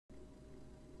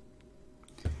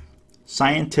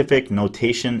Scientific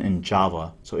notation in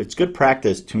Java. So it's good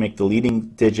practice to make the leading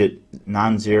digit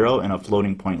non-zero and a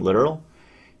floating point literal.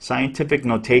 Scientific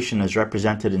notation is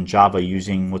represented in Java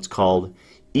using what's called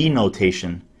E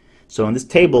notation. So in this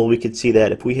table we could see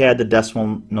that if we had the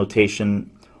decimal notation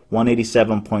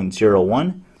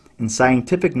 187.01, in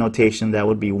scientific notation that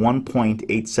would be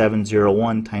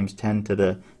 1.8701 times 10 to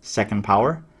the second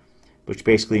power, which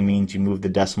basically means you move the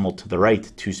decimal to the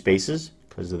right 2 spaces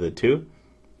because of the 2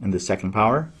 in the second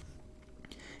power.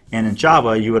 And in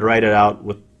Java you would write it out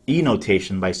with E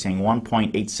notation by saying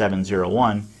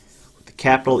 1.8701 with the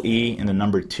capital E and the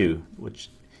number 2, which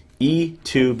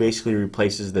E2 basically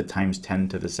replaces the times 10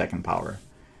 to the second power.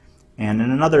 And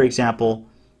in another example,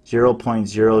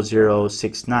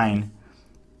 0.0069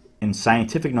 in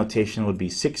scientific notation would be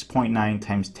 6.9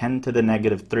 times 10 to the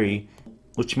negative 3,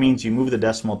 which means you move the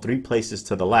decimal 3 places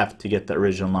to the left to get the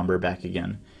original number back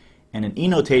again. And in E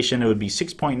notation it would be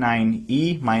 6.9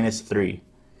 E minus 3.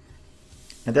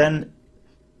 And then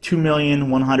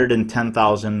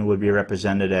 2,110,000 would be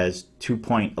represented as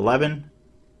 2.11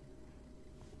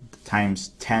 times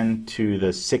 10 to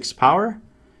the 6th power,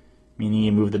 meaning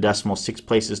you move the decimal 6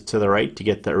 places to the right to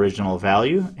get the original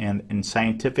value. And in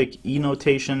scientific E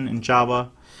notation in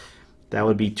Java, that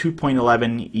would be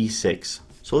 2.11 E6.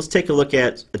 So let's take a look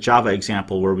at a Java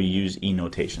example where we use E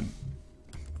notation.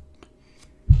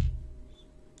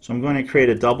 So I'm going to create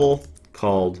a double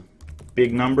called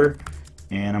big number,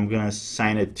 and I'm going to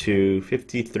assign it to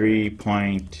 53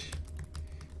 point,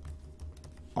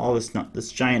 all this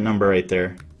giant number right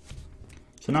there.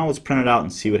 So now let's print it out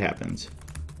and see what happens.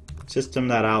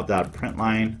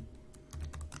 System.out.println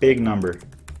big number.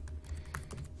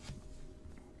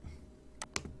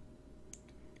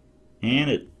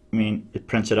 And it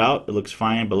prints it out, it looks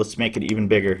fine, but let's make it even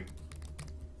bigger.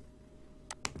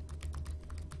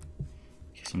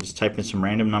 So I'm just typing some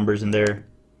random numbers in there,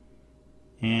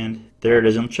 and there it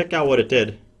is. And check out what it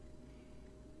did.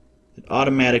 It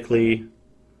automatically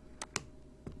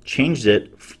changed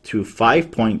it to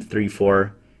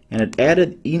 5.34, and it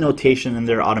added E notation in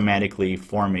there automatically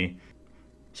for me.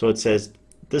 So it says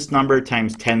this number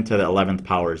times 10 to the 11th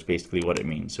power is basically what it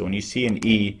means. So when you see an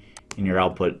E in your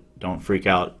output, don't freak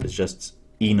out. It's just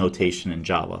E notation in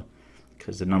Java.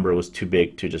 Because the number was too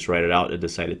big to just write it out, it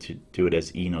decided to do it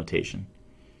as E notation.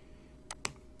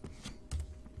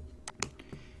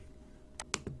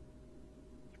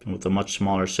 And with a much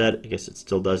smaller set, I guess it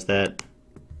still does that.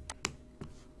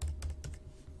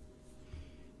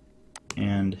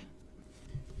 And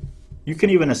you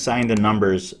can even assign the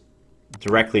numbers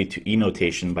directly to E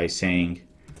notation by saying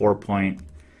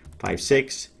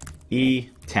 4.56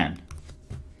 E10.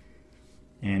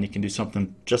 And you can do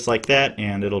something just like that,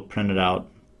 and it'll print it out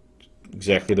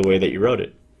exactly the way that you wrote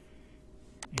it.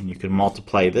 And you can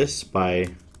multiply this by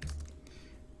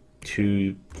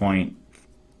 2.42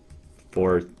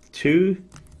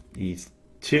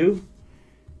 E2,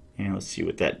 and let's see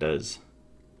what that does.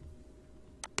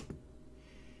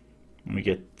 And we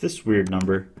get this weird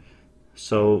number.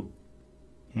 So,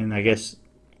 and I guess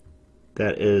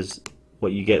that is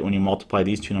what you get when you multiply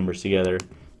these two numbers together.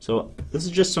 So this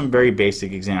is just some very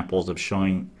basic examples of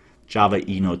showing Java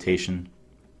E notation.